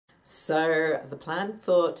So the plan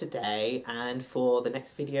for today and for the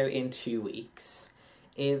next video in 2 weeks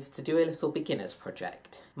is to do a little beginner's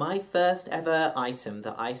project. My first ever item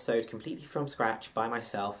that I sewed completely from scratch by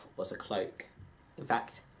myself was a cloak. In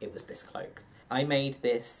fact, it was this cloak. I made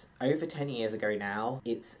this over 10 years ago now.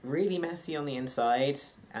 It's really messy on the inside,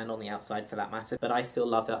 and on the outside for that matter, but I still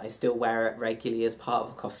love it. I still wear it regularly as part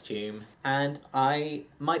of a costume. And I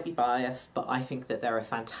might be biased, but I think that they're a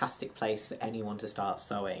fantastic place for anyone to start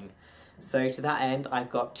sewing. So to that end,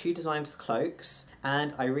 I've got 2 designs for cloaks,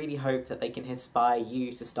 and I really hope that they can inspire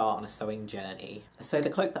you to start on a sewing journey. So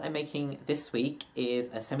the cloak that I'm making this week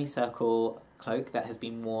is a semicircle cloak that has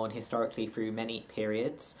been worn historically through many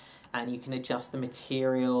periods, and you can adjust the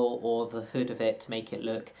material or the hood of it to make it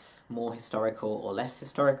look more historical or less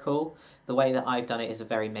historical. The way that I've done it is a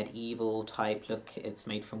very medieval type look. It's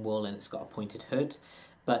made from wool and it's got a pointed hood,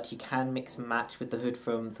 but you can mix and match with the hood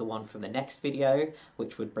from the one from the next video,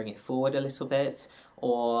 which would bring it forward a little bit,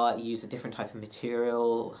 or use a different type of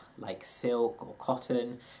material like silk or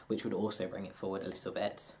cotton, which would also bring it forward a little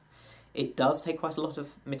bit. It does take quite a lot of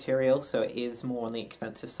material, so it is more on the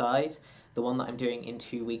expensive side. The one that I'm doing in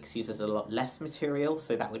 2 weeks uses a lot less material,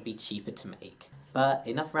 so that would be cheaper to make. But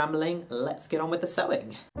enough rambling, let's get on with the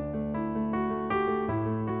sewing.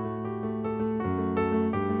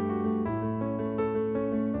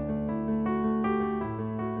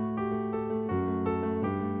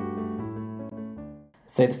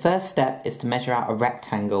 So the first step is to measure out a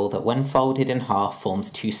rectangle that when folded in half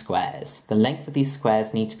forms 2 squares. The length of these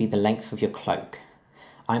squares need to be the length of your cloak.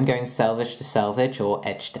 I'm going selvage to selvage, or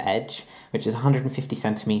edge to edge, which is 150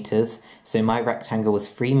 centimetres, so my rectangle was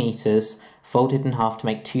 3 metres, folded in half to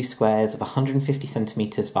make 2 squares of 150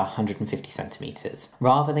 centimetres by 150 centimetres.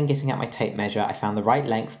 Rather than getting out my tape measure, I found the right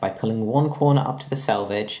length by pulling one corner up to the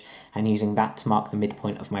selvage and using that to mark the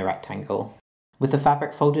midpoint of my rectangle. With the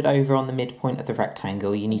fabric folded over on the midpoint of the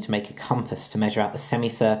rectangle, you need to make a compass to measure out the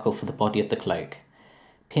semicircle for the body of the cloak.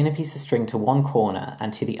 Pin a piece of string to one corner,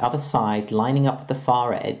 and to the other side, lining up with the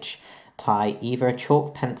far edge, tie either a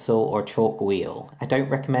chalk pencil or a chalk wheel. I don't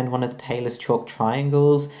recommend one of the tailor's chalk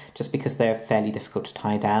triangles, just because they're fairly difficult to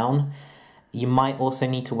tie down. You might also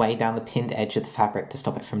need to weigh down the pinned edge of the fabric to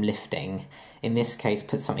stop it from lifting. In this case,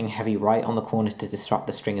 put something heavy right on the corner to disrupt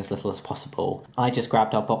the string as little as possible. I just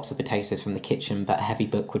grabbed our box of potatoes from the kitchen, but a heavy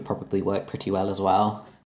book would probably work pretty well as well.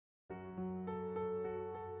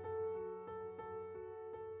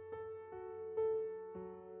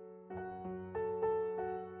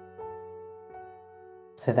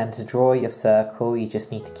 So then to draw your circle, you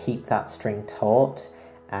just need to keep that string taut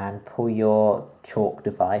and pull your chalk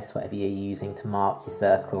device, whatever you're using, to mark your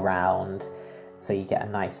circle round so you get a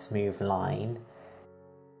nice smooth line.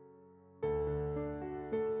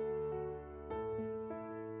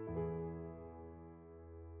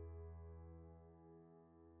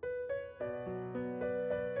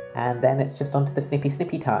 And then it's just onto the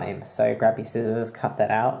snippy time. So grab your scissors, cut that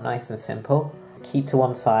out, nice and simple. Keep to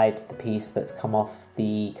one side the piece that's come off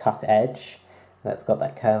the cut edge, that's got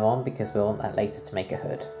that curve on, because we'll want that later to make a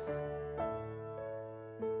hood.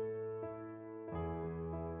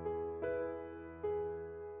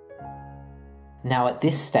 Now at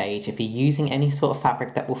this stage, if you're using any sort of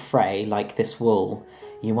fabric that will fray, like this wool,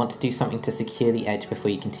 you want to do something to secure the edge before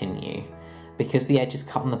you continue. Because the edge is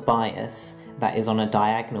cut on the bias, that is on a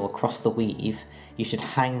diagonal across the weave, you should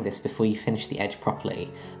hang this before you finish the edge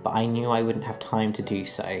properly, but I knew I wouldn't have time to do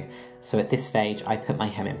so, so at this stage I put my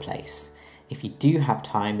hem in place. If you do have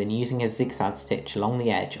time, then using a zigzag stitch along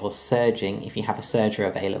the edge, or serging if you have a serger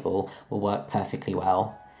available, will work perfectly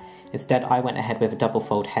well. Instead, I went ahead with a double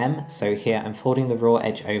fold hem, so here I'm folding the raw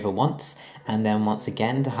edge over once, and then once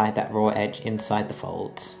again to hide that raw edge inside the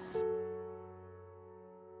folds.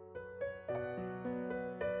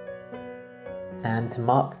 And to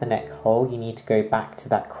mark the neck hole, you need to go back to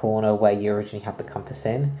that corner where you originally had the compass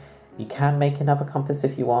in. You can make another compass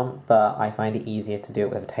if you want, but I find it easier to do it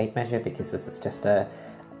with a tape measure because this is just a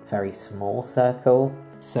very small circle.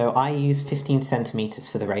 So I use 15 centimetres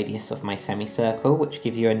for the radius of my semicircle, which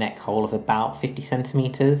gives you a neck hole of about 50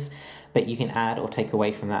 centimetres, but you can add or take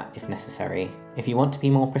away from that if necessary. If you want to be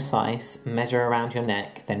more precise, measure around your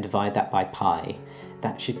neck, then divide that by pi.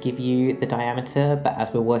 That should give you the diameter, but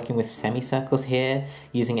as we're working with semicircles here,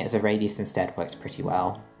 using it as a radius instead works pretty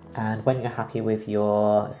well. And when you're happy with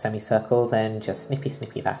your semicircle, then just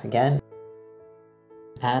snippy that again.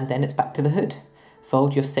 And then it's back to the hood.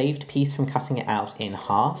 Fold your saved piece from cutting it out in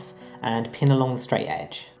half and pin along the straight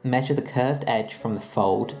edge. Measure the curved edge from the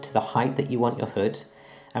fold to the height that you want your hood,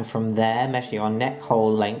 and from there measure your neck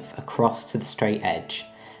hole length across to the straight edge.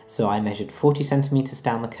 So I measured 40 centimeters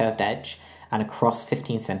down the curved edge and across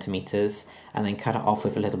 15 centimeters, and then cut it off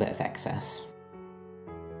with a little bit of excess.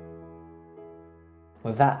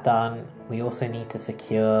 With that done, we also need to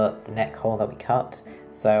secure the neck hole that we cut,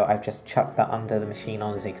 so I've just chucked that under the machine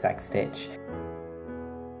on a zigzag stitch.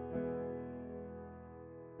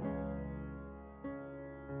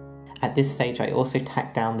 At this stage I also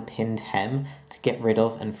tacked down the pinned hem to get rid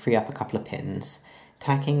of and free up a couple of pins.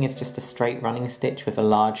 Tacking is just a straight running stitch with a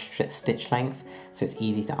large stitch length, so it's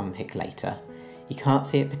easy to unpick later. You can't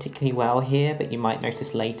see it particularly well here, but you might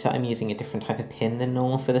notice later I'm using a different type of pin than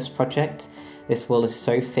normal for this project. This wool is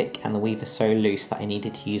so thick and the weave is so loose that I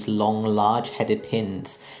needed to use long, large headed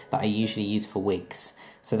pins that I usually use for wigs,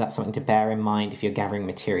 so that's something to bear in mind if you're gathering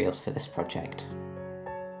materials for this project.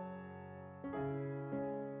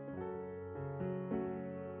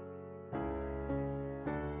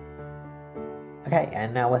 Okay,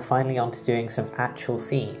 and now we're finally on to doing some actual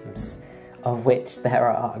seams, of which there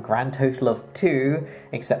are a grand total of 2,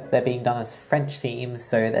 except they're being done as French seams,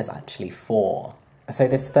 so there's actually 4. So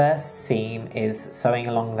this first seam is sewing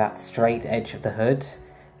along that straight edge of the hood,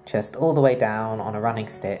 just all the way down on a running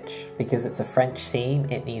stitch. Because it's a French seam,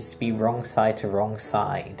 it needs to be wrong side to wrong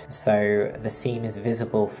side, so the seam is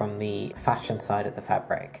visible from the fashion side of the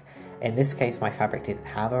fabric. In this case, my fabric didn't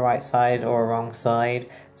have a right side or a wrong side,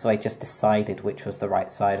 so I just decided which was the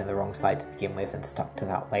right side and the wrong side to begin with and stuck to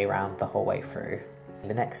that way round the whole way through.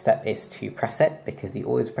 The next step is to press it, because you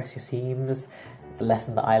always press your seams. It's a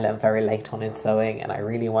lesson that I learned very late on in sewing, and I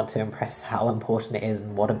really want to impress how important it is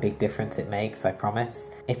and what a big difference it makes, I promise.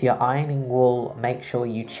 If you're ironing wool, make sure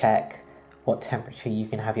you check what temperature you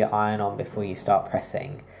can have your iron on before you start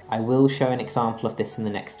pressing. I will show an example of this in the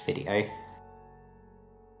next video.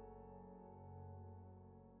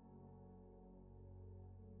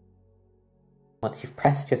 Once you've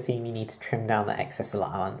pressed your seam, you need to trim down the excess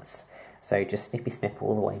allowance. So just snippy snip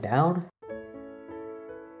all the way down.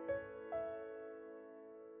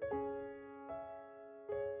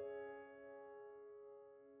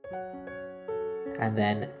 And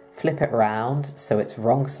then flip it around so it's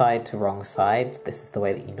wrong side to wrong side. This is the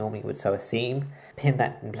way that you normally would sew a seam. Pin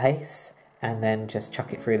that in place and then just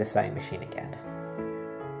chuck it through the sewing machine again.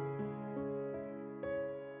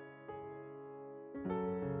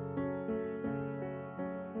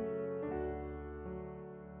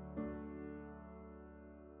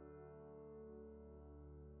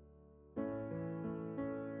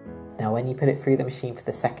 Now when you put it through the machine for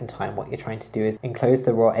the second time, what you're trying to do is enclose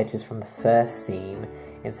the raw edges from the first seam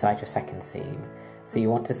inside your second seam. So you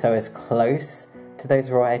want to sew as close to those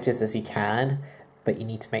raw edges as you can, but you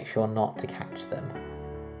need to make sure not to catch them.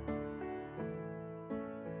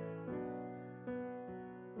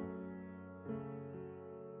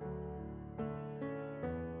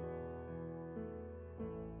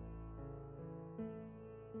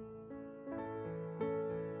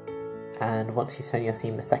 And once you've sewn your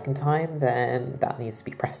seam the second time, then that needs to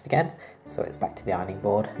be pressed again, so it's back to the ironing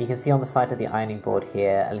board. You can see on the side of the ironing board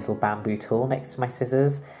here a little bamboo tool next to my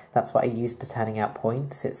scissors. That's what I use to turning out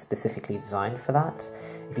points. It's specifically designed for that.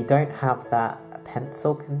 If you don't have that, a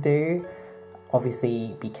pencil can do.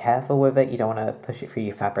 Obviously be careful with it, you don't want to push it through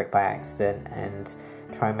your fabric by accident, and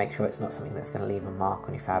try and make sure it's not something that's going to leave a mark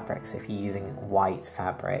on your fabric. So if you're using white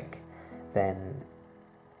fabric, then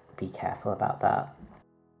be careful about that.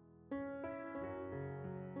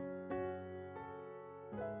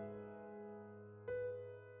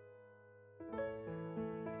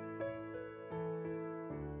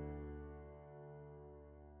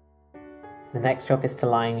 The next job is to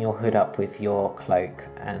line your hood up with your cloak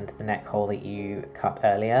and the neck hole that you cut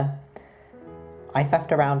earlier. I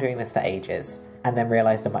faffed around doing this for ages and then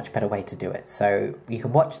realised a much better way to do it. So you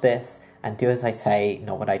can watch this and do as I say,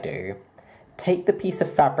 not what I do. Take the piece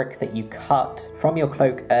of fabric that you cut from your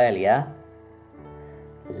cloak earlier,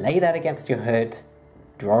 lay that against your hood,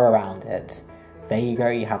 draw around it. There you go,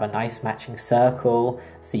 you have a nice matching circle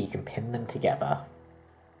so you can pin them together.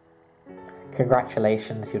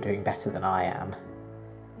 Congratulations, you're doing better than I am.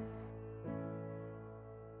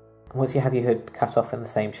 Once you have your hood cut off in the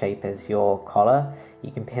same shape as your collar,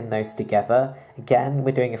 you can pin those together. Again,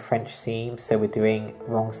 we're doing a French seam, so we're doing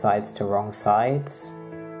wrong sides to wrong sides.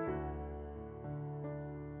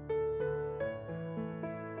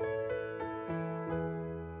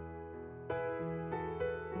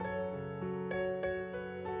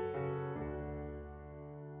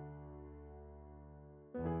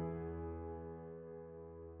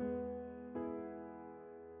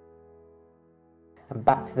 And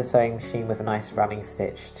back to the sewing machine with a nice running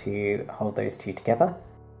stitch to hold those two together.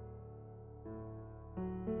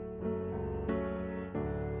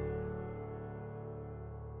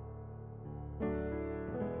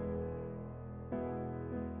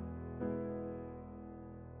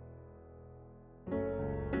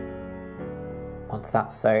 Once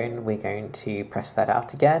that's sewn, we're going to press that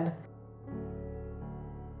out again,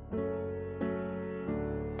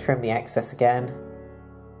 trim the excess again,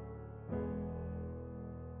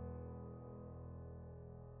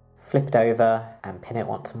 flip it over and pin it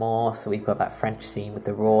once more so we've got that French seam with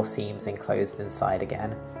the raw seams enclosed inside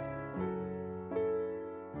again.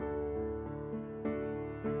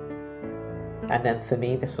 And then for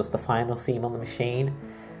me, this was the final seam on the machine,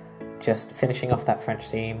 just finishing off that French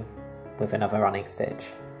seam with another running stitch.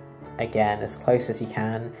 Again, as close as you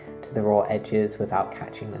can to the raw edges without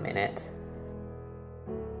catching them in it.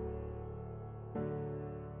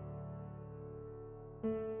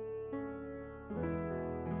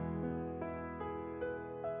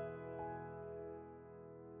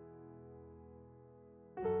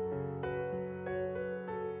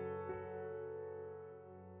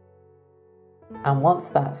 And once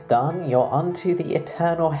that's done, you're onto the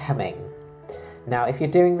eternal hemming. Now, if you're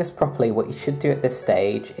doing this properly, what you should do at this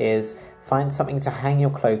stage is find something to hang your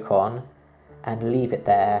cloak on and leave it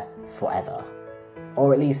there forever.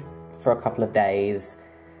 Or at least for a couple of days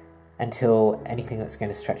until anything that's going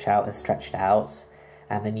to stretch out has stretched out.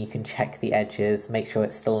 And then you can check the edges, make sure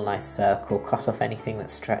it's still a nice circle, cut off anything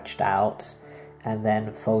that's stretched out, and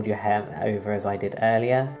then fold your hem over as I did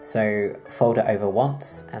earlier. So fold it over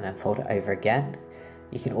once and then fold it over again.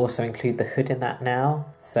 You can also include the hood in that now,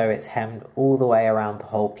 so it's hemmed all the way around the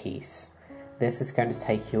whole piece. This is going to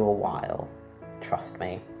take you a while, trust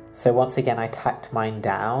me. So once again, I tacked mine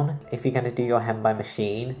down. If you're going to do your hem by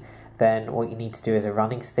machine, then what you need to do is a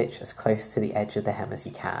running stitch as close to the edge of the hem as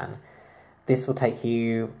you can. This will take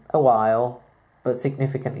you a while, but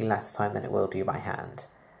significantly less time than it will do by hand.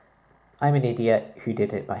 I'm an idiot who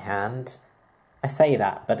did it by hand. I say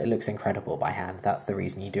that, but it looks incredible by hand. That's the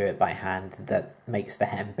reason you do it by hand. That makes the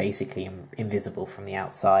hem basically invisible from the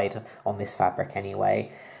outside on this fabric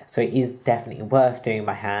anyway. So it is definitely worth doing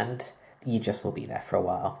by hand. You just will be there for a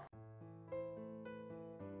while.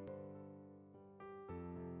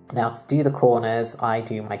 Now to do the corners, I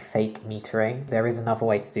do my fake metering. There is another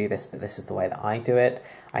way to do this, but this is the way that I do it.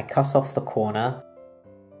 I cut off the corner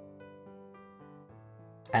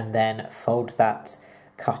and then fold that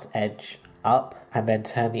cut edge up and then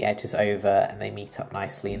turn the edges over and they meet up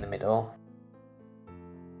nicely in the middle.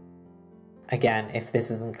 Again, if this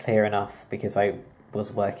isn't clear enough because I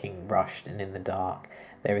was working rushed and in the dark,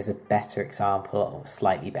 there is a better example, or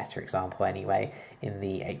slightly better example anyway, in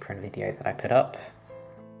the apron video that I put up.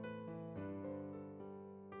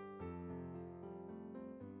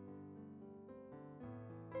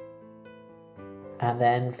 And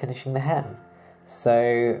then finishing the hem.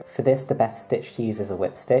 So for this, the best stitch to use is a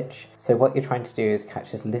whip stitch. So what you're trying to do is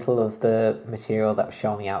catch as little of the material that will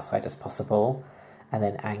show on the outside as possible and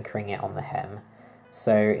then anchoring it on the hem.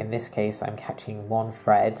 So in this case, I'm catching one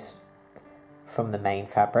thread from the main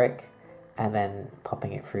fabric and then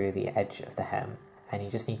popping it through the edge of the hem. And you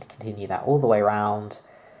just need to continue that all the way around.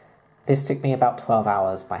 This took me about 12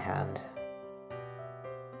 hours by hand.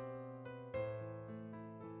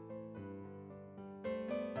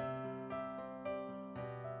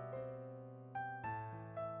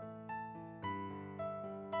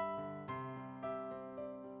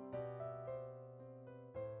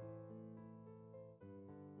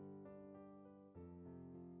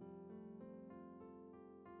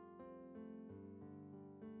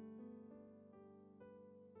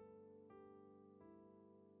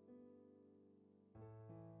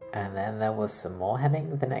 And then there was some more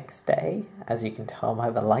hemming the next day, as you can tell by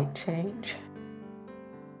the light change.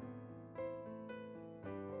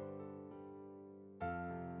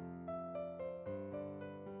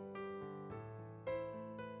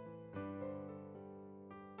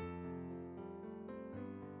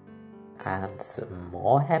 And some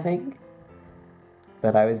more hemming.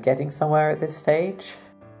 But I was getting somewhere at this stage.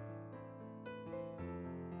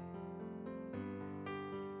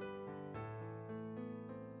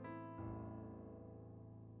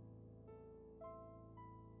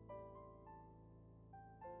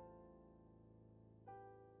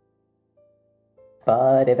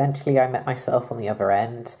 But eventually I met myself on the other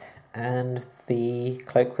end and the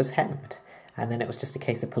cloak was hemmed. And then it was just a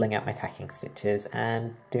case of pulling out my tacking stitches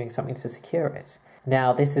and doing something to secure it.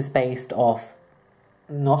 Now this is based off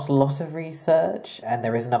not a lot of research, and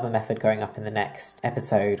there is another method going up in the next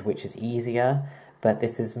episode which is easier, but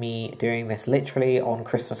this is me doing this literally on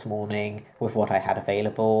Christmas morning with what I had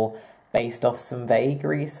available, based off some vague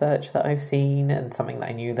research that I've seen and something that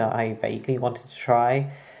I knew that I vaguely wanted to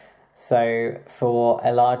try. So for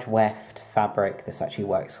a large weft fabric, this actually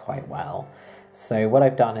works quite well. So what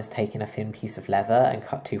I've done is taken a thin piece of leather and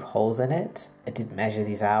cut 2 holes in it. I didn't measure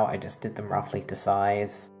these out, I just did them roughly to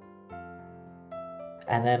size.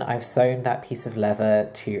 And then I've sewn that piece of leather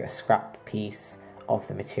to a scrap piece of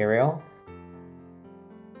the material.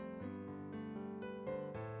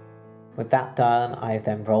 With that done, I've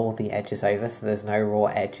then rolled the edges over so there's no raw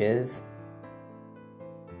edges.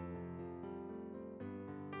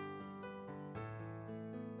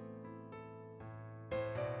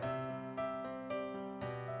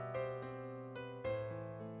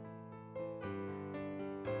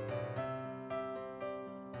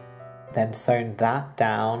 Then sewn that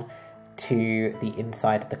down to the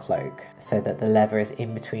inside of the cloak so that the leather is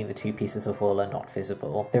in between the two pieces of wool and not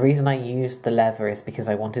visible. The reason I used the leather is because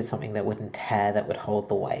I wanted something that wouldn't tear, that would hold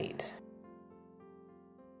the weight.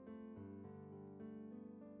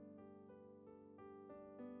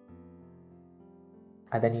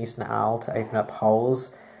 I then used an awl to open up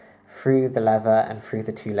holes through the leather and through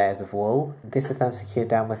the 2 layers of wool. This is then secured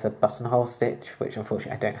down with a buttonhole stitch, which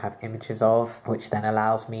unfortunately I don't have images of, which then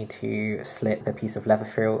allows me to slip a piece of leather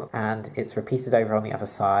through, and it's repeated over on the other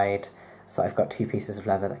side, so I've got 2 pieces of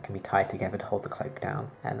leather that can be tied together to hold the cloak down,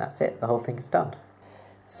 and that's it, the whole thing is done.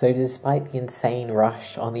 So despite the insane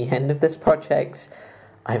rush on the end of this project,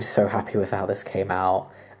 I'm so happy with how this came out.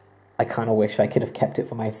 I kind of wish I could have kept it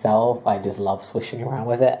for myself. I just love swishing around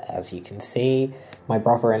with it, as you can see. My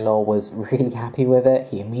brother-in-law was really happy with it.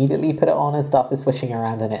 He immediately put it on and started swishing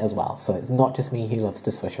around in it as well. So it's not just me who loves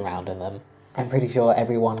to swish around in them. I'm pretty sure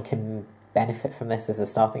everyone can benefit from this as a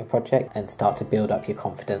starting project and start to build up your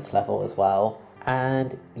confidence level as well.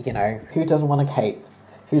 And, you know, who doesn't want a cape?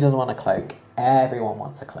 Who doesn't want a cloak? Everyone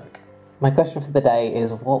wants a cloak. My question for the day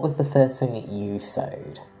is, what was the first thing that you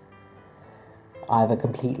sewed? Either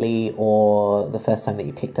completely or the first time that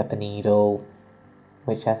you picked up a needle,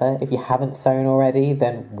 whichever. If you haven't sewn already,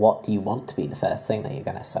 then what do you want to be the first thing that you're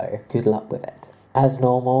going to sew? Good luck with it. As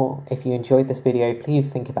normal, if you enjoyed this video, please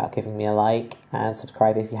think about giving me a like and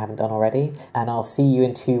subscribe if you haven't done already. And I'll see you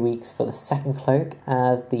in 2 weeks for the second cloak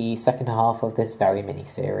as the second half of this very mini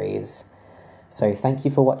series. So thank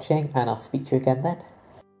you for watching, and I'll speak to you again then.